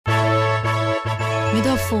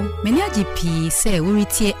Midofo, many GP say we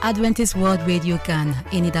retie Adventist World Radio Ghana.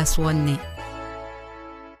 Any that's one ne.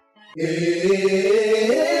 AWR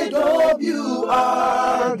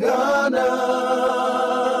Ghana.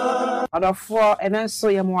 Adafo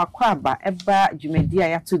enanso ye mo akwaba eba dwumadi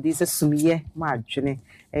aya to this sumiye ma adwene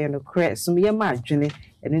no kre sumiye ma adwene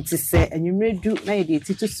eno ti se enwumredu na ye de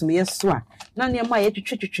titu sumiye so a na ne ma ye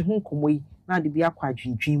twetwetwe ho nkomoyi na de bi akwa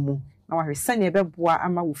adwendwen mu na wa hwesa ne beboa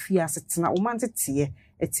ama wo fi asetena wo mantete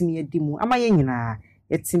etimi adimu ama ye nyina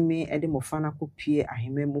etimi ede mofana kopie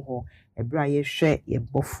ahema mu ho ebra ye hwe ye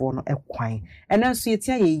bofo no ekwan enanso ye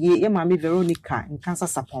tia ye maami Veronica nkansa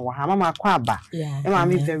sapon wa ha mama akwaba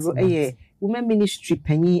maami Vero women ministry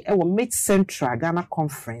panyi e wo Mid Central Ghana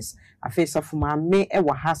Conference afeso of maami e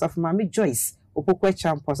wo house of maami Joyce opokwa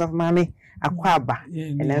champions of maami akwaba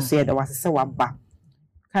enanso ye da wasese waba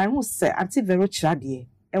kan hu se anti Vero chirade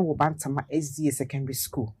e wo Bantama SDA Secondary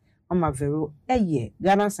School Mama Vero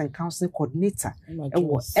Ghana and Counseling Coordinator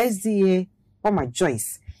SDA Mama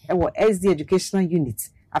Joyce SDA Educational Unit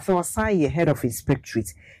afa wasan head of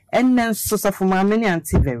inspectorate and then so for many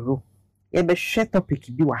anti Vero be share topic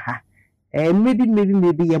bi wa ha maybe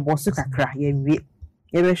ye boss kakra ye nwe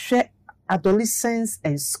ye be share adolescence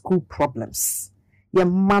and school problems ye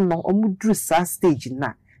mano omudru sa stage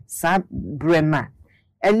na sa brema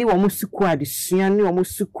any wo musuku adesua ni wo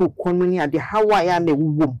musuku konuni ade hawa ya na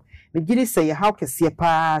wuwom me giri say ye how kese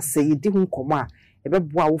pa say ye di hu nkomo a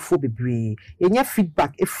ebeboa wofo bebre yenya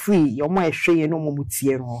feedback free ye omo ehwe ye no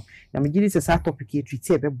momutie no na me giri say topic e treat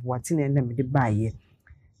ebeboa ti na me de baye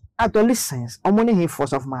adolescence omo ne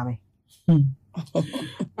force of mame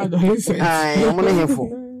adolescence omo ne hefo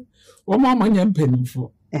omo amanya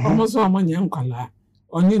mpanimfo omo so amanya nkwala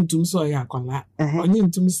onye ntum so ya akwala onye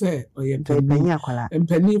ntum se oye mpani akwala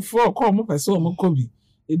mpanimfo ko omo pese omo kobi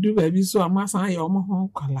edu ba bi so amasan ya omo ho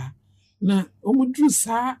kwala na omo dru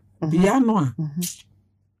sa bia no a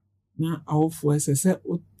na awofo esese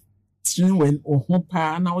o trin wen ohun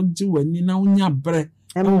pa na oji wani na onya bre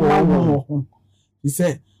ho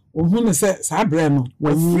ise ohun ne se sa bre no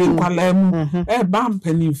wafiri kwala mu ba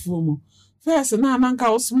mpanimfo mu first na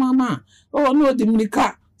ananka osuma ma o no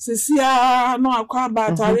dimnika sesia no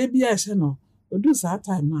akwaba tare bia hye no odu sa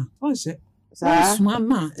time na o hye osuma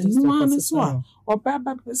na enu anu so a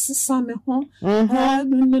obaba sisa ne ho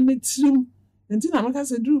ne trim ntina maka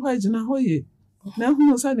se duru ho agina ho ye na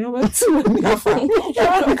hu so ne obati wani afa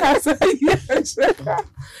ka se yes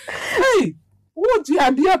hey what you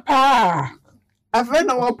are pa afa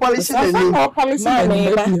na wo policy de ni ma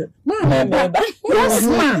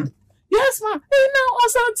yes ma hey now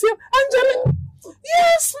osanti Angela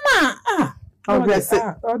yes ma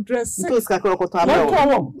dress those ka ko to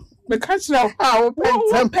aba me catch now o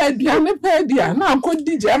pedia na ko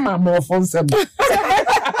DJ ma mo fon sem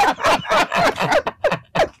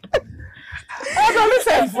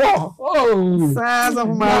adolescent for size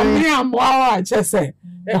of my am wow chese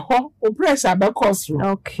ho o pressure be cause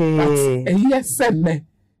okay but yes me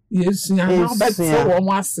yes ya na bet so wo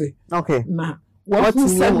mo ase okay na what you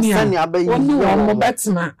send me wo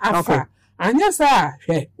betna afa anya sa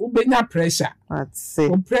hwe ubenya pressure that's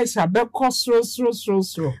it o pressure be cause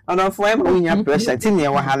so and for em unya pressure tini e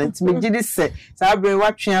wa halent me gidi se sa bre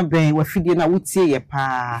watwe ben wa fidie na wutie ye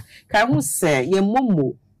pa kan hu se ye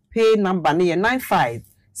momo pay number ne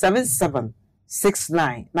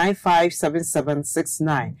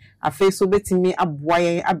 957769 afi so betimi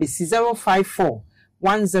aboye abesi 054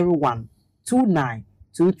 101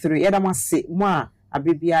 2923 edamase mo a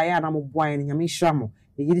abebia ya na mo boye ne nyame hwamo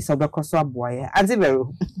yiri so bekoso aboye Auntie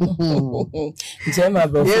Vero jema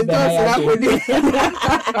bro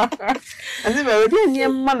Auntie Vero dey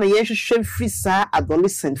nyema na ye hwehwe free sa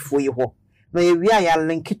adolescent fo yi ho na ye wi aya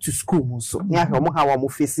link to school mu so ya hwe mo ha wa mo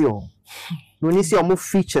face ho no ni si o mo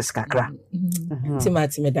features kakra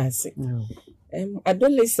timati dance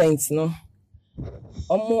adolescent no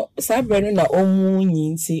omo sabre no na omu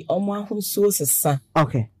nyinti omo ahunso sesa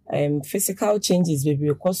okay physical changes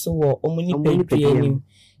baby cause wo omuni peduanim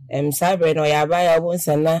sabre no ya ba ya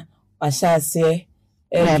wonsa na ahase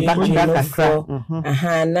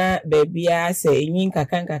aha na baby ase enyin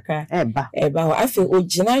kakaka eba ho afi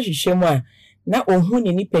ogina hwehwem a na ohun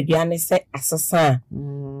ni nipadua ne se asesa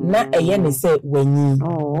na eye ne se wanyi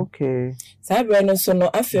okay sabre no so no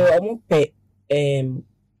afi omo pe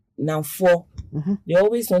nanfo they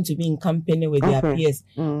always want to be in company with their peers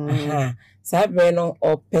aha sabre no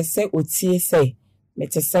o pese otie say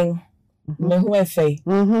metesen me hu efe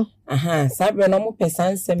aha sabre no mo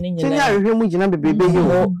pesansem ni nyina tinya hwehwe mu gina bebrebe yi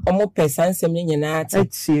o mo pesansem ni nyina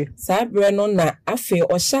ati sabre no na afi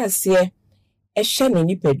o hyase ehwe ne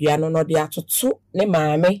nipadua no no de atoto ne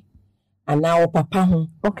maame ana o papa ho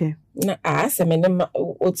okay na ase me ne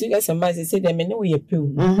o ti ga se ma se de me ne wo ye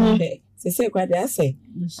pew se kwa de ase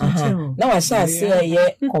na wa sha ase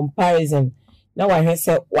ye comparison na wa hwe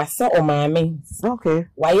se wa se o maame okay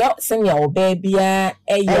wa ya senya o ba bia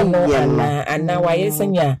eye no ana wa ye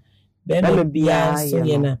senya be no bia so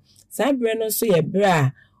ye na sa bre no so ye bre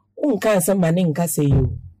a unka nsem ma ne nka se yo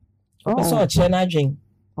o so o che na adwen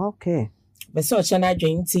okay be so o che na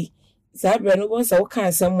adwen ti sa bre no bo se o ka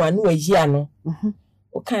nsem ma no wa yi ano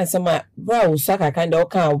o ka nsem ma bra o so aka kind o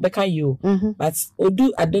ka o be ka you but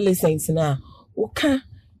odu adolescents na o ka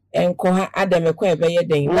enko ha ademekọ ebe ye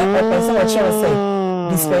den na o person o che say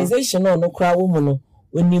dispensation no kra wo mu no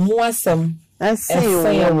onimu asem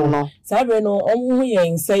say no sa bre no omu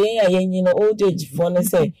yen say yen ayen no old age for no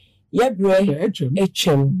say ye bre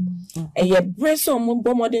echem ye bre so mo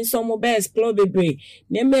bomodin so mo be explore bebre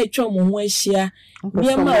na me etwa mo ho ahia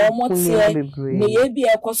ne ma o mo tie ne ye bi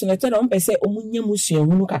ekoso ne tere o pese omunye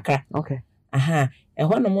musuahunu kakra okay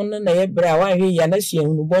eho no mo na ye bre a wa hwe ya na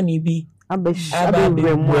suahunu boni bi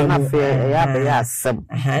abebremu na fe ya be ya asem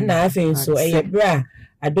na afen so ye bre a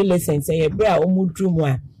adolescents ye bre a omudru mu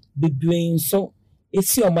a bebre so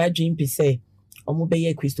esi o ma adwen pese o mo be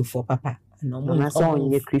ye Christopher papa no mo so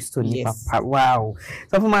onye Christo ni papa wow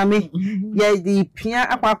so for mama ye di pia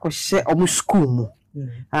akwa hye o mo school mu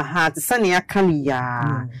te sane ya kan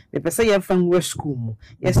ya me pese ye fan we school mu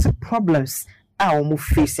yes problems a o mo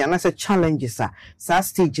face and as challenges sa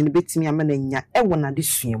stage ni betimi amana nya e wona de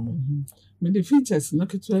sua mu me the features no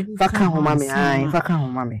keto faka ho mama faka ho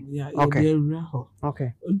mama okay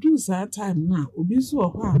okay do sa time na obi so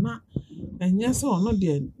ho na enya se ono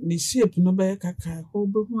de ni shape no be kaka ho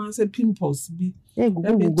be ho ase pimples bi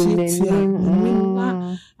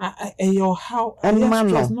your how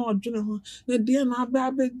stress no dwene ho na de na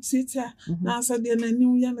ba tita na asa de na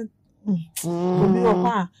niu ya na obi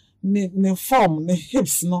ho ne form ne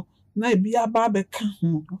hips no na bi aba be ka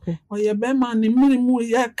ho o be ma ne minimu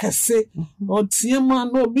ya kase o tie ma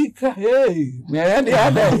no bi ka me ya de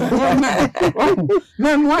ada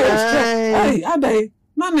na no ya ada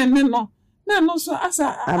na ne no na no so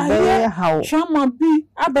asa aye chama bi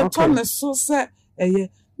abeto ne so se eye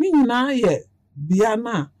ni nyina ye bia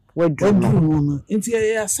na wadru no nti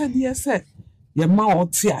ye asade se ye ma o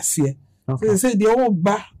ti ase say the old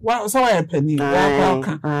ba wa so ya pani wa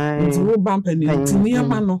ka nti wo ba pani nti ni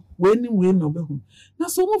ma no we no be hu na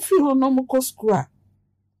so mo fi ho no mo ko school a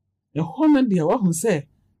e ho na de wa hu say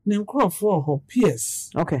ne nkrofo ho peers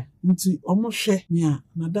okay nti omo hwe ni a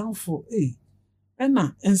na danfo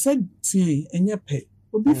ena ense tie enye pe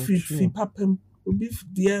obi fi papam obi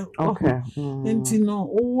de okay nti no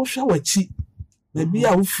wo hwa wachi na bi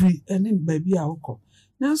a wo free ene ba bi a wo ko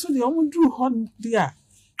na so de omo dru ho de a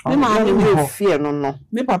ne ma ne fear no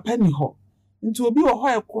ne papa ni ho nti obi wo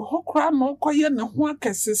ho ho kra no koye ne ho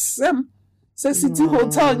akesesem se city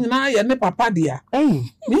hotel nyina ye ne papa dia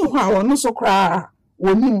ni ho a wono so kra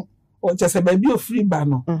woni o chese ba bi o free ba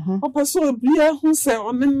no o person obi a hu se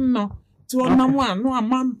one no ti wona mo ano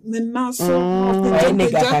ama ne na so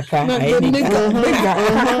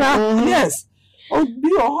yes obi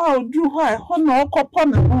o ho dru ho na okopo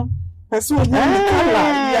ne ho person onye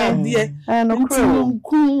kala ya die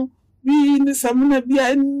nku bi ni samuna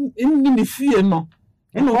bia ni fie no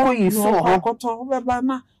eno ko yiso ho koto beba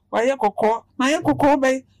na waye kokko na ye kokko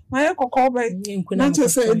be na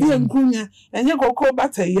chese die nkunya enye kokko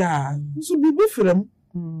bata ya so bibi frem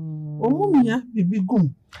omumia bibi gum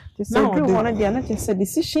na wona dia na chese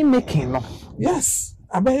decision making no yes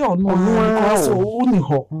abaye ono so oni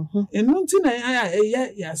ho enu nti na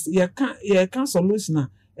ya can solution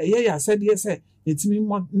ya said yes etimi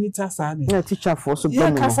monitor sa ne na teacher for so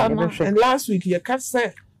bomo and last week you can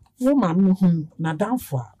say woman hu na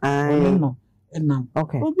danfo no enam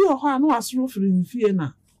obi o ho anu asoro firi nfie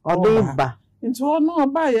na odo ba nti ono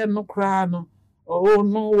ba ye no kra no o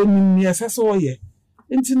no onimi esese oye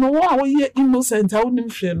nti no wo a wo ye innocent a wonim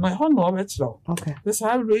hwe no ho no obetro okay this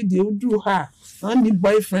how radio do ha and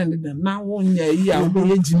boyfriend na wo nya yi a wo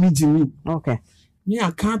ye jimi okay ni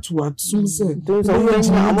akatu atum se those are when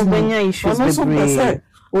issues be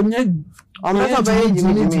onye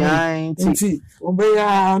nti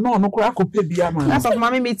obeya no kura kope bia ma na so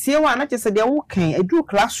mama me tie wa na chese de wo kan edu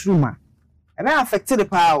classroom a e be affected the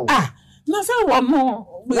power na se wo no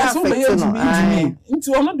be so be jimi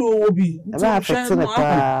nti ono do wo bi nti affected the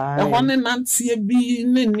power e won na ntie bi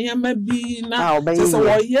ne niam bi na chese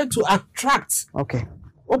wo here to attract okay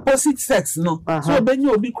opposite sex no so benye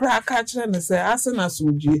obi kura aka kire ne se asena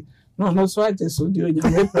sodue no so aje sodue nya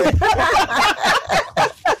me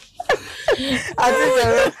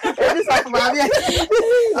This is my baby.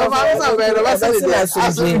 I'm also very much say.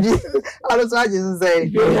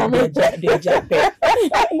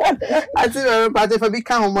 I think we're part of a big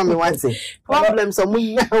count mommy once. Problems are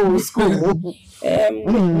moving school.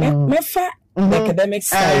 Academic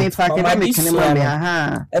side. Academic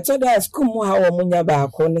aha. I told us school how munya ba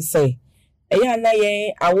ko ne say. Eya na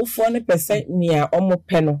yen awofo ne percent near omo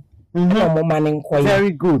peno.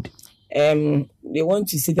 Very good. They want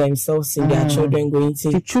to see themselves in their children going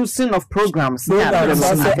to choosing of programs.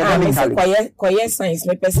 Quiet science,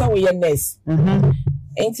 me person we nurse. And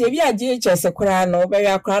if you are JHS no, very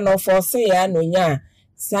a no for say no nya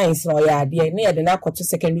science no ya dear near the narco to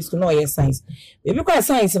secondary school no ya science. Because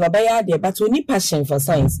science no by there, but we need passion for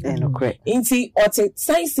science. Inti or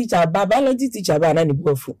science teacher, biology teacher, banana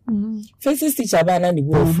bofu. Physics teacher, banana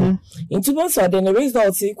bofu. Into most of the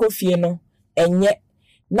results equal fear no, and yet.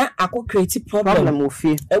 Na ako create problem wo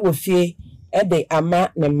fie e de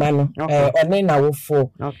ama ne ma no one na wo fo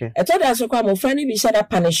okay e to da so kwa mo fa ni bi sha da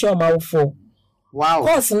punish o ma wo fo wow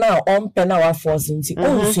course now on pe na wa force nti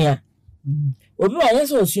onsia obi wa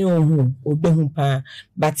yes osua ohu obehu pa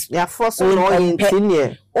but ya force no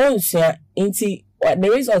inti onsia nti the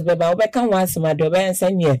results be ba obeka once ma do be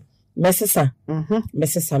ensan ye mesesa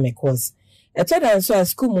me course e to da so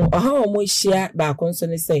school mu oha mo hia ba konso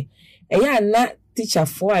ne say e ya na teacher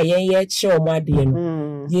for a ye che omo ade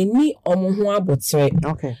no ye ni omo ho abotre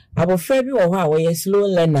okay abofra bi wo ho a we slow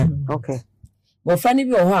learner okay mo fa ni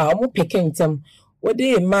bi wo ho a omo pekentem wo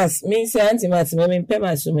de mass means anti mass me pem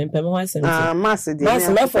aso me pem ho asem mass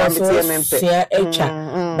me for so sia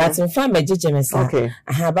echa but in fa mejeje me sa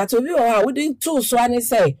aha but obi wo ho a wo de tool so ani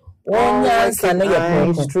say won answer no your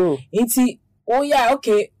problem inti oh yeah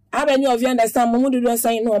okay. How many of you understand? Mumu do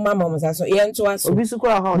saying no, mama. So yen to us. Obi suku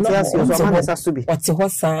aha on tiasi o so ma sa subi. Wati ho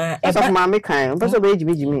sa. E ba ma me kan. Person be eji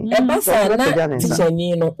me. E ba sa na teacher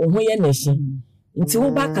ni no oho ye na shi. Nti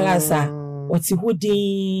wo ba class a wati ho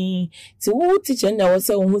din. Ti wo teacher na wo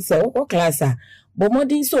se ohu se wo class a. Bo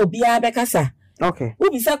modin so obi a be kasa. Okay. Wo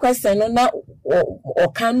bisa question no na o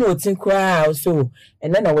kan no tin kra so.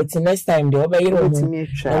 And then what next time they obey you.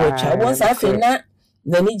 Once I feel na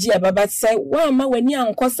nani ji ababa say wa ma wani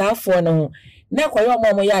ankosa afo no ho na kwayo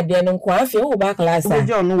mo ya de no nko afi wo ba class a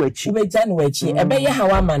ubeja no wachi ebe ye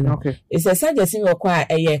hawa ma no ise suggest me kwa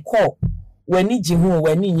eye call wani ji hu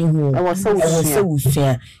wani nyi hu e wo se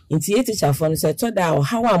usua nti e teacher fo no say to da o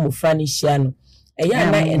hawa amofra ni hia no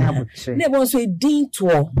eye na na bo so din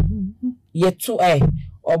to ye to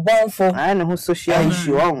obonfo na ho social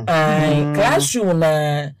issue on classroom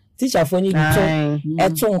na teacher for ni to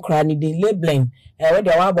eto nkra ni de labeling we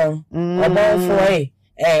de wabon obon for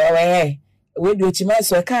we do tima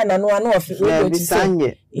so ka na no of we do ti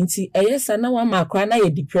nti eyesa na wa ma kra na ye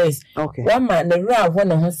depressed wa ma na ra ho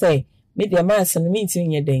no ho say me de ma so me nti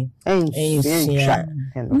nye den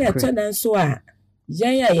na to dan so a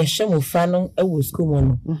yan ya ye hwe mo fra no e wo school mo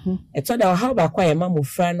no eto da how ba kwa ye ma mo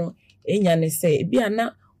fra no enya ne say bia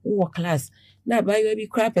na wo class na ba you be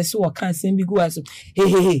cry person wo kan sem bi go aso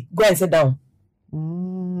hey go and sit down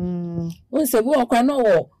se bo okwa no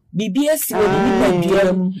wo BBS wo ni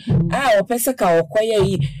padua mu o pese ka okoye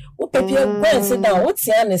yi wo pepie go and sit down wo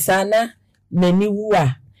tia ne sana nani wu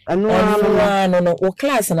a no wo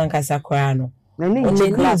class na nkasa kra no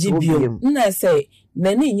nani class bio na say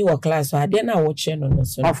nani nyi wo class ade na wo che no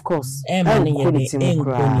so of course these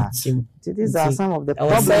are some of the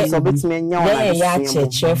problems of it me nya ya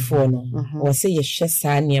chechefo no wo say ye hwe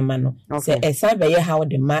sa niema no say esa be ye how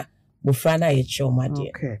the ma bofra na ye che o ma de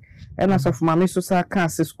okay and as of mama so sa kan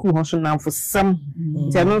se school ho so nam for some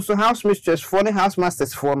tell no so house mistress for the house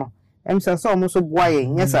masters for no say so mo so boy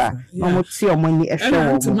yes sir mo ti o mo ni e hwe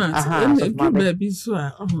wo aha baby so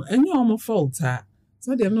any o mo fault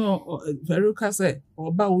so they no very ka say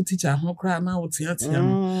oba wo teacher ho kra na wo tia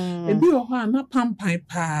no e bi o ho na pampan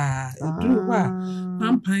pa e du ho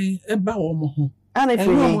pampan e ba wo mo ho ana fi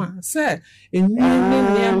say enyi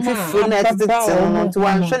ne fufu na tete to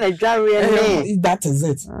wan hwe na dware ne that is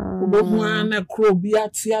it obo ho na kro bi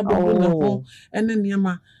atia be ne ho ene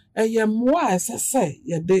niema eye moa sese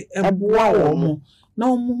ye de eboa wo mo na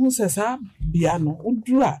wo mo hu sesa bia no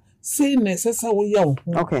udura say na sese wo ye wo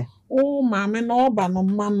okay oh mama no ba no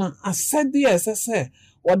mama asedi sese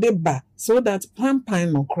wo de ba so that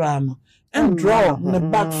pampan no kra no and draw the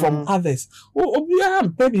back from others obi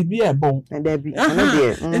am baby be a bon and there be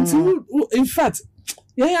and in fact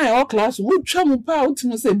yeah all class we twam pa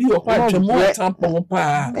ultimo say bi o kwa twam tampon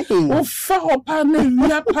pa o fa ho pa na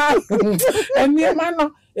wia pa eni ma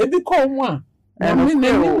no e bi ko ho a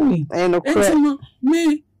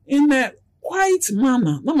me in a quiet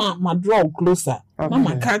manner na ma draw closer na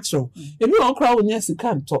ma catch you e bi o kra onya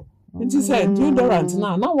sika nto Nti say deodorant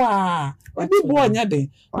na wa ebi bo anya den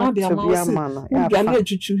na de amount say gale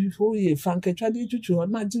chuchu fo ye fanketwa de chuchu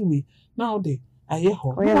na jiwe na o de aye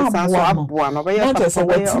ho na aboa no be ya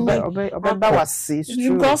ba wase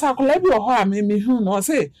because akola bi o ho a me hu no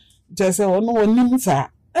say just say ono onim sa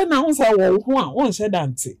e na ho say wo ho a won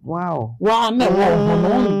shedante wow na wo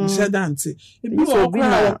ho no shedante ebi o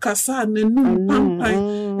kwa kasa na nu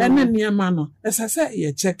pampan ene niema no esase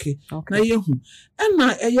ye check na ye hu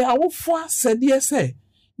na ye awofo asede say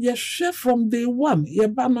ye hwe from day one ye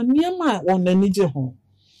ba no niema won anije ho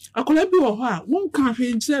akola bi wo ho a won kan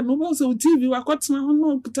hwe nche no bo so TV wakotena ho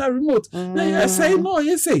no kuta remote na ye say no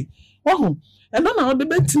ye say wo and then how the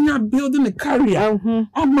betting building a career.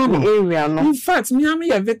 Area, no. In fact, me am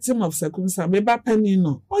a victim of circumstance. Beba penny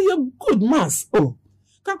no. Oh, you're good mass. Oh,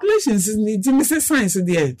 calculations is needing Mrs. Science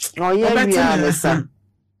there. Oh, yeah, son.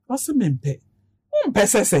 What's the mempe?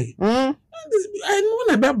 Say. I know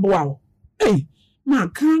about wow. Hey, ma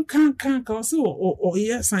can also or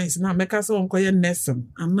yeah science now make us on quiet nesson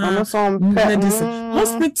and now medicine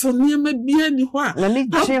hospital near me be anywhere. Let me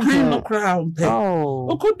no crown pay.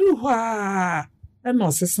 Oh, could do wha and no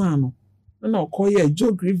sesano. No quiet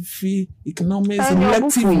geography, economics, and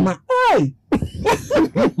elective ma. Hey,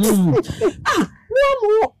 no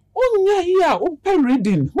more. Oh, yeah, open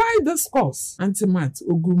reading. Why this course? Antimat,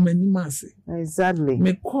 Ogumeni Masi. Exactly.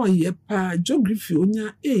 Me call ye pa geography,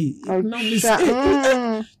 onya, economics,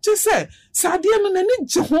 just say, Sadia and any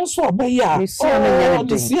Jehonso by ya. Missy,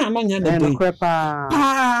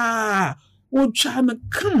 Pa, oh, China,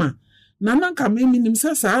 come. Nana kame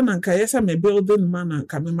himself, Sana, Kayesa, me building man,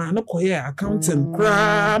 Kamima, no koya, accountant,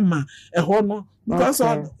 grammar, a honor. Because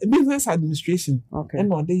of business administration, and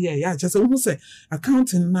one day, yeah, just who say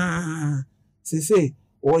accounting na say,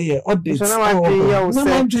 oh yeah, audit, no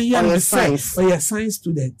science, or science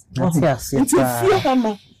student. Yes, it's a fear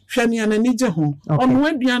homo, Shani and a ninja home, on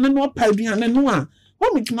when Diana no Pibiana noa.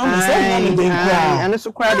 What we can understand, and it's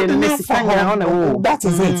quite a Mexican on the wall. That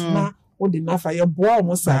is it. Now, what enough I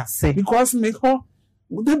almost say because make her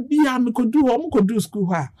would be I could do school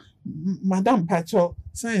her, Madame Pacho,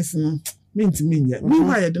 science. Means yet.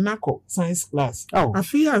 Meanwhile, the Nako science class. Oh, I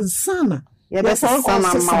feel sana. Yes, I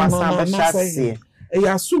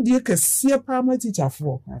so dear, can see a primary teacher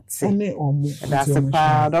for. That's a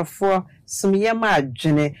part of for some year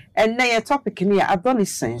margin and now your topic in here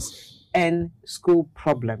adolescence and school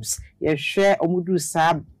problems. You share Omudu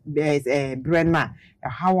Sab Brenna,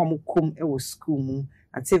 how I come a school.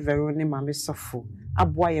 Ante Verone mame sofo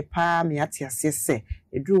aboa ye pa me ate asese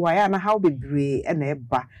edru wa ya na how bebre e na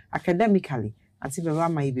eba academically ante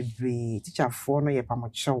Verone ma ye bebre teacher fo no ye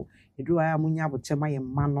pamochew edru wa ya munya abotema ye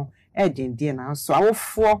ma no e dendie na so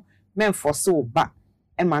awofo memfo so ba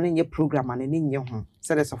e ma ne nye program na ne nye ho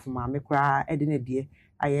se de sofo mame kra e de na die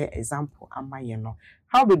aye example amaye no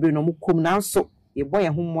how bebre no mukom na so ye boy ye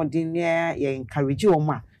ho modern ye encourage wo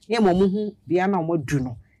ma ye mo hu bia na mo du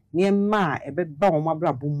no Niema ebeba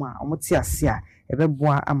omabra buma omoti ase a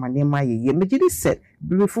ebeboa amanema ye megidi said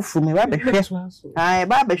beautiful me ba behwe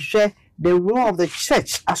ba behwe the role of the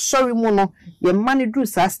church asori mu no ye mani do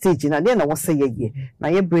sa stage na dey na wo say ye na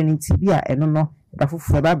ye brain ti a eno no da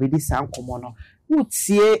fufu ba bedi sa nkomo no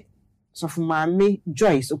utie sofu maame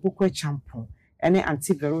Joyce okokwa champon ene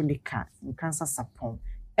Auntie Veronica nkansa sapon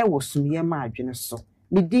e wo sumye ma adwene so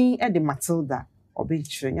medin e de Matilda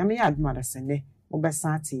obenchire nyame ya aduma sene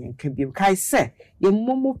Obesati and Kabim Kai say, your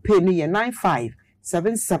momo penny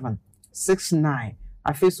 957769.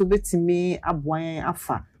 I face to bet me abway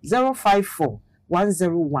afa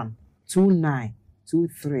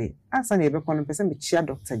 054-101-2923. As an ever con person be chair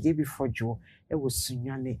Dr. JB for Joe, it was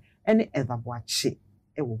Sunyane, any other watch it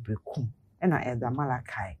will be kum, and I other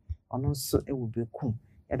Malakai, or also it will be kum.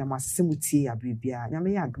 And I must simuti a bibia,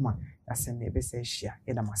 Yamia Gma, as a neighbor says, share,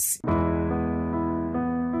 and I must.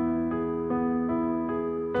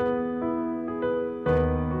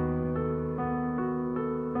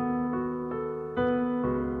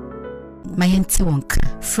 Mayenti Wonka.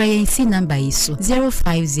 Freyensi number iso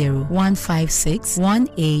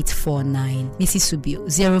 050-156-1849. Mrs. Subio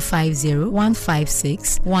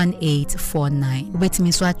 050-156-1849.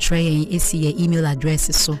 Ubetimi so atray esi email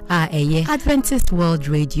address so Adventist World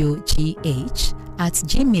Radio GH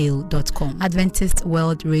 @gmail.com. Adventist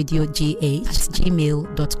World Radio GH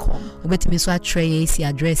 @gmail.com. Ubetimi so atray esi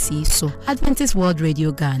address so Adventist World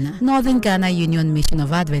Radio Ghana, Northern Ghana Union Mission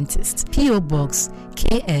of Adventists, PO Box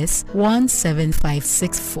KS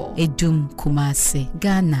 17564, Edum, Kumasi,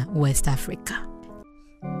 Ghana, West Africa.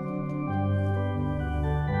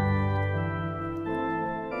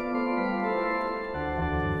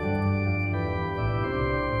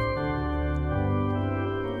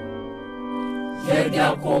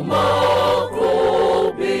 komako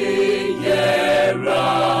be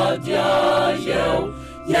radia yel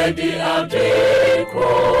yedi ade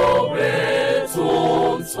kobe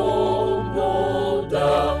tonton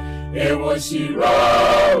moda ewo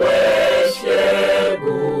shirawe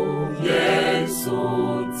shegu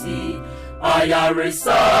yensuti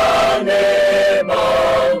ayarisane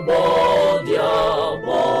bambodia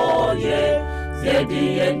boye yedi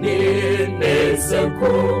eni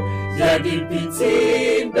neseku yedi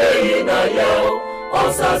pitin beina yo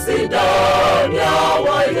osasidania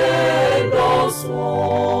waye doswo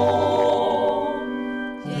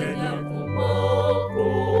yedi kumako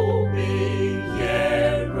be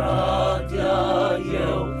radia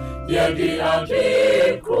yo yedi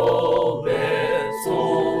adiko be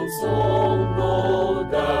son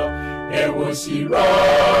noda ewo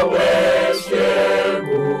shirawe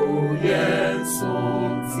shegu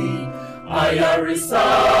yensunti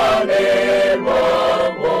ayarisane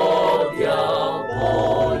mamodia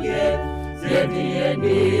boye yedi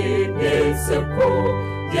eni neseko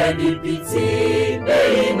yedi piti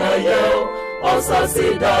neina yo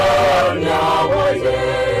osasidania waye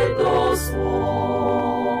doswo.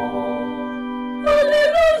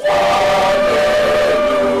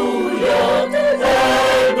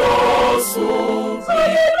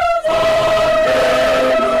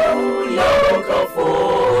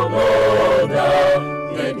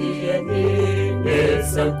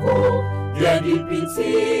 Yedi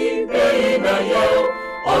piti beina yo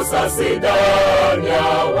osasidania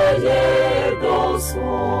waye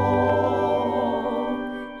doswo.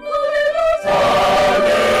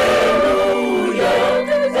 Hallelujah,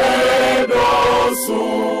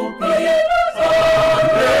 edosupi.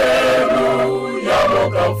 Hallelujah,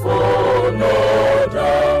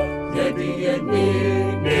 mokafonoda. Yedi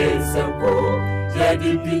neseko,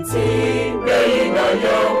 yedi piti beina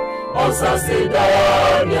yo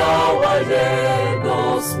osasidania waye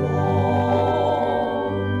doswo.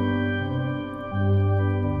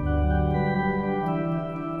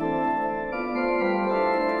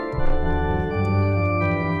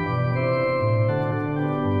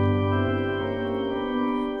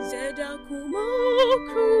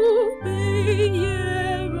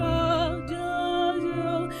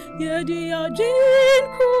 Yedi ajin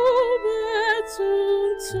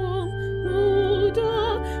kubetuntum muda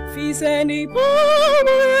fiseni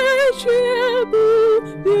powe shebu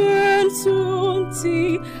yensunti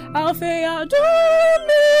alfe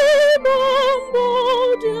adoni bombo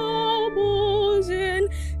diabozin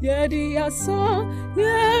yedi asa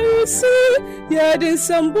yerusi yedi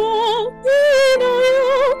sambo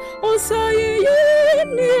inayo osayi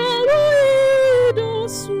yinyawa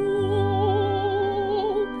idosu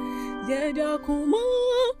yeda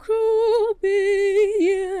kumakru bi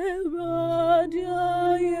radia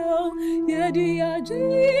yo yedi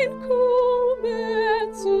ajin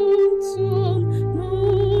kubetuntum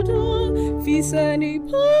muda fiseni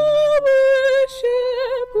pawe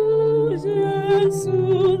shebuzen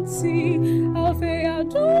sunti alfe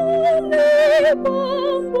adone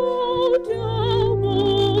bombo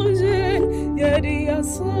diabozen yedi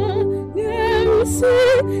asa nerusi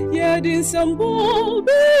yedi sambo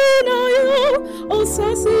binayo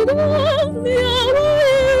osasidania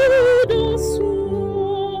waye doswo.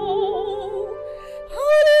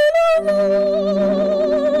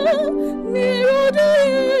 Hallelujah, mirode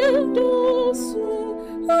doswo.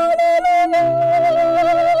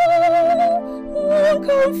 Hallelujah,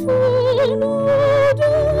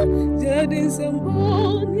 monkamfonoda yedi sambo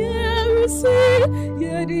nerusi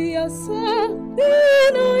yedi asa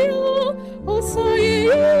binayo osayi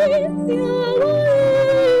nyawa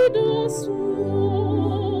doswo.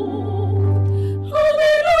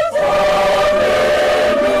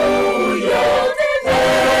 Hallelujah,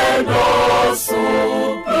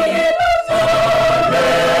 edosupi.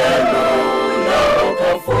 Hallelujah,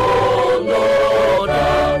 mokafonoda.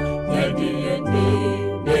 Yedi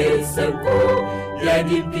neseko,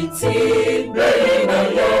 yedi piti beina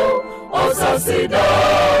yo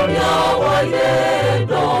osasidania waye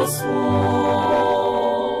doswo.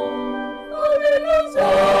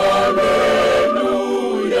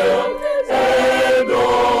 Hallelujah,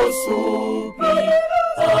 edosupi.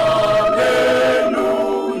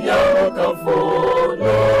 Hallelujah,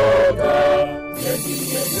 mokafonoda. Yedi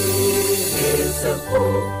neseko,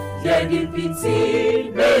 yedi piti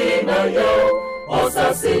beina yo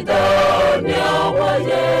osasidania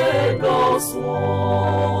waye doswo.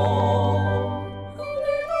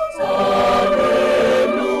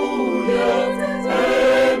 Hallelujah,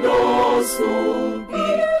 edosupi.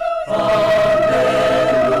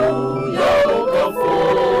 Hallelujah,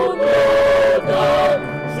 mokafonoda.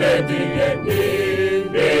 Yedi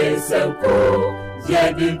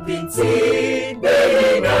Yedi piti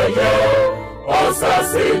beina ye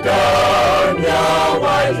Osasidania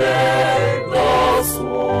waye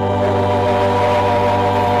Doswo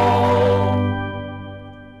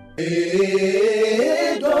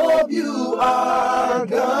AWR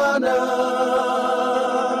Ghana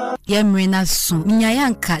Yemrena so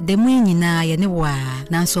nyayanka de mu nyina ye ne wa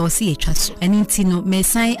nanso ose yetwa so eni nti no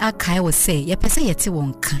mesan akai wo se ye pese yete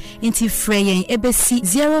wonka nti frɛ yen ebesi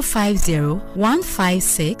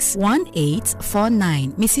 050-156-1849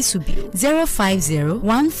 Missy Subio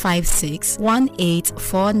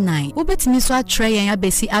 050-156-1849 ubetimi so atre yen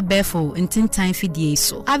abesi abefo ntintan fidie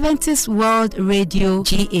so Adventist World Radio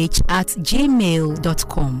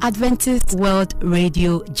GH@gmail.com Adventist World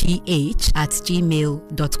Radio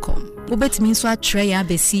GH@gmail.com Ubetimi so atre yen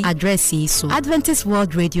abesi address so Adventist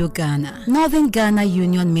World Radio Ghana, Northern Ghana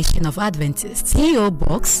Union Mission of Adventists, PO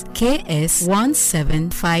Box KS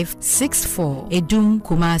 17564, Edum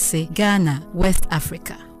Kumase, Ghana, West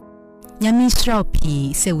Africa. Nyamisra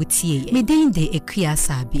P se utie midinde ekuya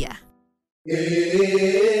sabia. AWR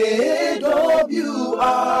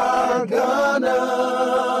Ghana.